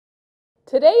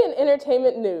Today in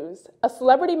entertainment news, a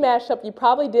celebrity mashup you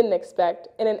probably didn't expect,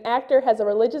 and an actor has a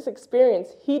religious experience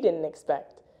he didn't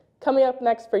expect. Coming up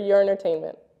next for your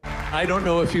entertainment. I don't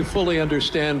know if you fully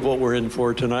understand what we're in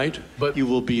for tonight, but you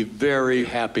will be very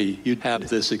happy you had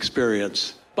this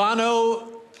experience.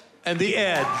 Bono and the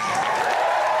Edge.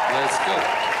 Let's go.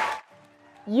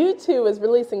 U2 is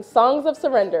releasing Songs of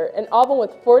Surrender, an album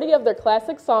with 40 of their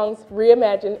classic songs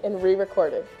reimagined and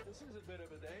re-recorded.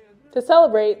 To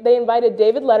celebrate, they invited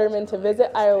David Letterman to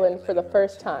visit Ireland for the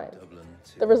first time.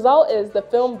 The result is the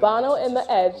film Bono and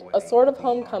the Edge, a sort of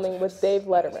homecoming with Dave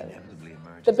Letterman.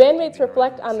 The bandmates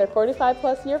reflect on their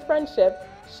 45-plus year friendship,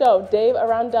 show Dave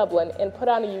around Dublin, and put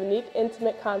on a unique,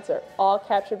 intimate concert, all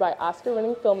captured by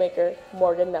Oscar-winning filmmaker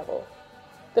Morgan Neville.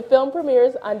 The film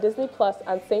premieres on Disney Plus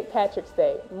on St. Patrick's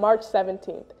Day, March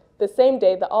 17th, the same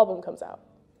day the album comes out.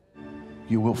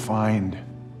 You will find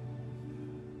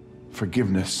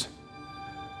forgiveness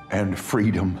and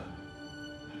freedom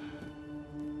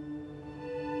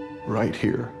right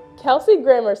here. Kelsey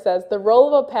Grammer says the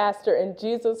role of a pastor in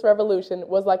Jesus Revolution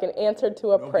was like an answer to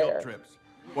a prayer.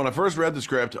 When I first read the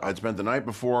script, I'd spent the night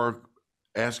before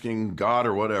asking God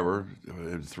or whatever.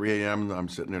 At 3 a.m., I'm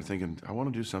sitting there thinking, I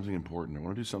want to do something important. I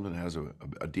want to do something that has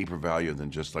a deeper value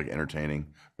than just like entertaining,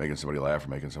 making somebody laugh or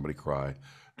making somebody cry,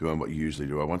 doing what you usually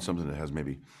do. I want something that has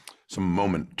maybe some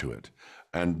moment to it.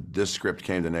 And this script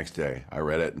came the next day. I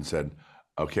read it and said,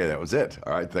 okay, that was it.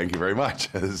 All right, thank you very much.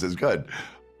 This is good.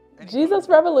 Jesus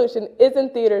Revolution is in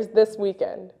theaters this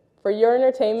weekend. For your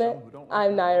entertainment,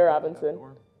 I'm Nia Robinson.